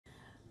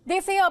They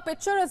say a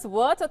picture is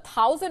worth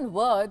 1,000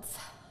 words.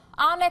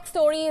 Our next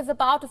story is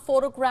about a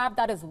photograph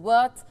that is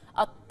worth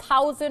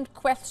 1,000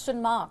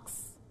 question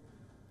marks.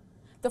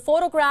 The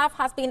photograph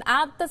has been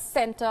at the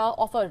center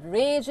of a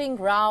raging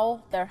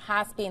row. There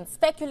has been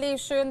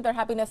speculation. There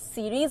have been a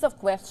series of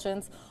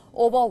questions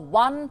over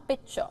one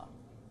picture.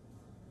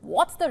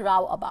 What's the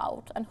row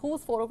about, and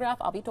whose photograph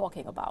are we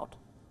talking about?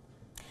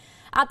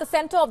 At the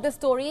center of this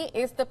story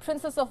is the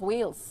Princess of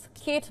Wales,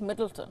 Kate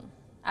Middleton.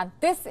 And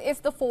this is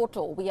the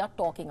photo we are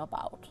talking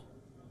about.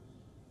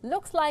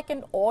 Looks like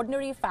an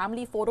ordinary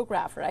family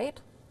photograph,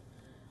 right?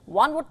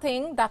 One would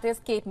think that is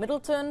Kate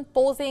Middleton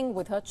posing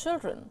with her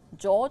children,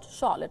 George,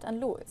 Charlotte and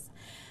Louis.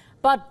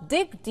 But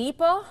dig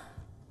deeper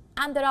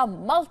and there are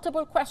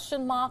multiple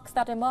question marks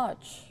that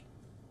emerge.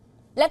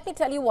 Let me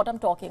tell you what I'm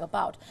talking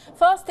about.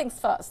 First things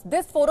first,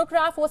 this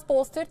photograph was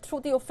posted through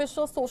the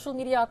official social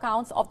media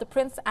accounts of the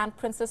Prince and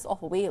Princess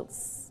of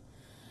Wales.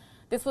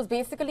 This was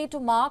basically to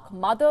mark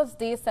Mother's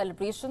Day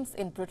celebrations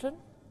in Britain.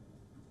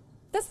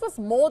 This was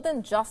more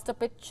than just a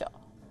picture.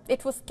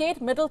 It was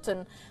Kate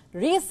Middleton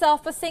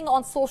resurfacing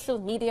on social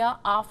media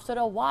after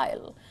a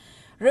while.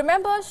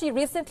 Remember, she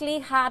recently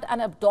had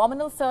an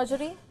abdominal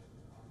surgery?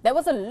 There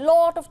was a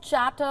lot of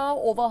chatter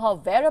over her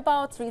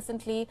whereabouts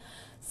recently,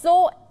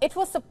 so it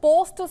was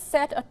supposed to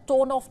set a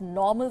tone of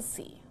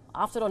normalcy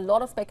after a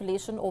lot of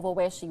speculation over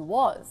where she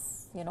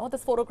was. You know,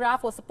 this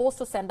photograph was supposed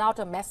to send out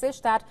a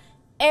message that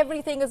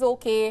everything is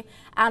okay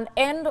and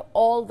end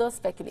all the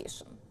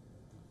speculation.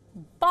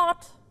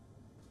 But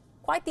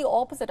quite the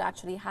opposite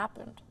actually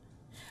happened.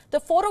 The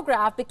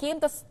photograph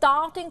became the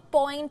starting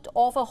point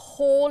of a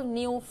whole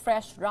new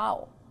fresh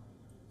row.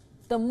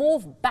 The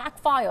move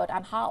backfired,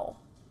 and how?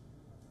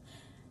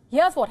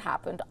 Here's what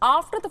happened.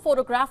 After the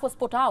photograph was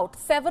put out,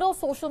 several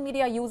social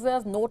media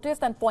users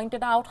noticed and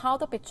pointed out how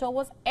the picture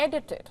was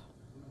edited.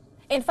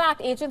 In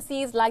fact,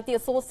 agencies like the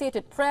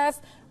Associated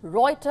Press,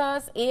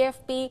 Reuters,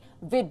 AFP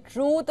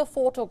withdrew the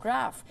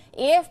photograph.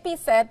 AFP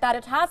said that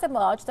it has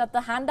emerged that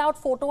the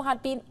handout photo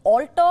had been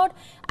altered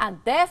and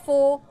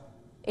therefore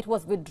it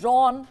was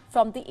withdrawn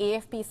from the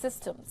AFP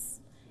systems.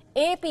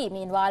 AP,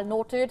 meanwhile,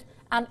 noted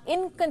an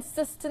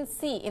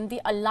inconsistency in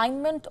the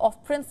alignment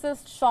of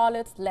Princess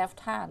Charlotte's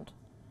left hand.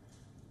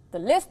 The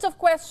list of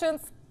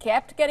questions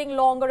kept getting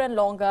longer and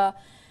longer.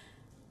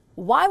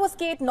 Why was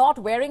Kate not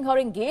wearing her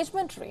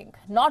engagement ring?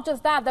 Not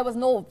just that, there was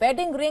no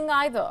wedding ring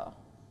either,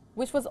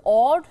 which was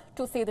odd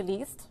to say the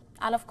least.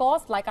 And of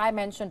course, like I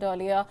mentioned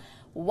earlier,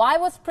 why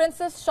was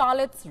Princess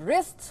Charlotte's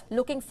wrist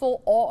looking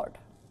so odd?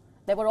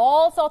 There were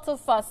all sorts of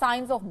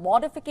signs of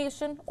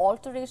modification,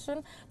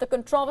 alteration. The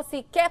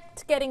controversy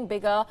kept getting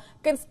bigger.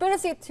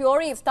 Conspiracy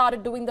theories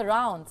started doing the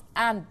rounds.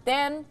 And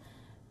then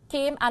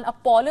came an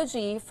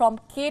apology from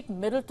Kate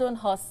Middleton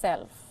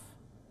herself.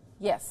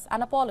 Yes,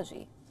 an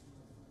apology.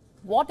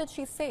 What did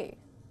she say?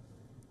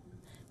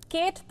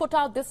 Kate put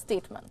out this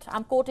statement.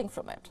 I'm quoting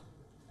from it.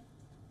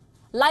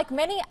 Like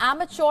many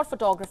amateur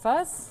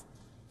photographers,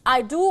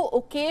 I do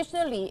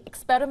occasionally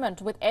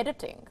experiment with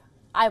editing.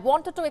 I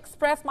wanted to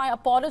express my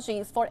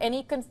apologies for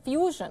any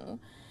confusion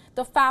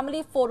the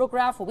family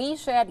photograph we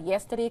shared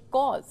yesterday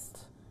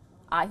caused.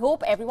 I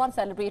hope everyone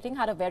celebrating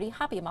had a very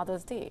happy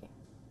Mother's Day.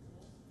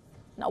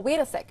 Now, wait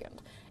a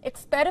second.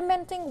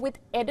 Experimenting with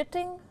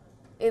editing,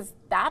 is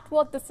that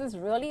what this is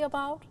really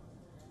about?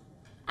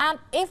 And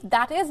if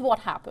that is what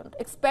happened,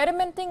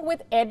 experimenting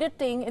with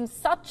editing in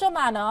such a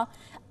manner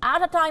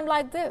at a time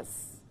like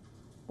this,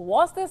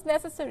 was this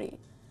necessary?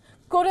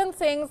 Couldn't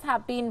things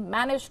have been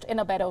managed in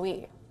a better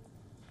way?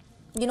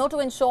 You know, to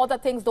ensure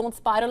that things don't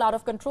spiral out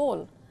of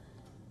control.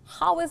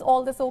 How is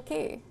all this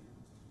okay?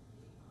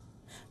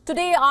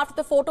 Today, after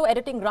the photo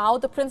editing row,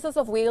 the Princess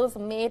of Wales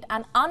made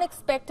an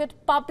unexpected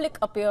public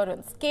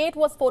appearance. Kate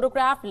was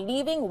photographed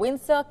leaving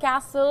Windsor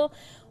Castle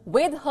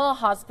with her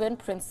husband,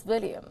 Prince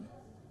William.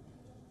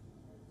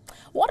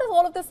 What does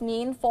all of this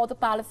mean for the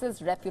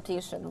palace's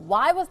reputation?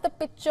 Why was the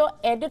picture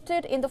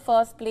edited in the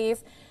first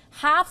place?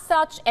 Have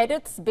such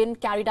edits been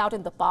carried out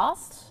in the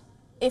past?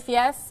 If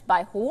yes,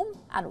 by whom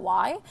and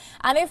why?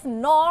 And if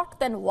not,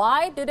 then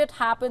why did it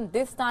happen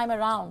this time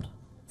around?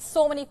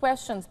 So many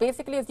questions.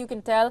 Basically, as you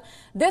can tell,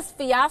 this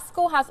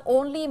fiasco has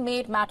only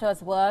made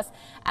matters worse,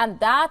 and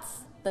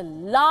that's the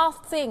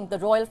last thing the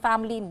royal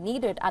family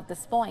needed at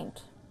this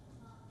point.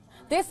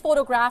 This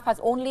photograph has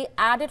only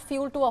added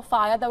fuel to a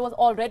fire that was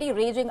already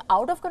raging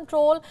out of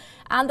control,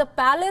 and the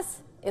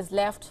palace is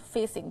left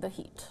facing the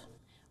heat.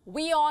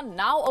 WION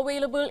now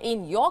available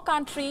in your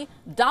country.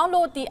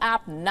 Download the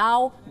app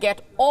now.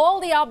 Get all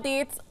the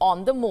updates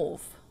on the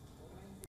move.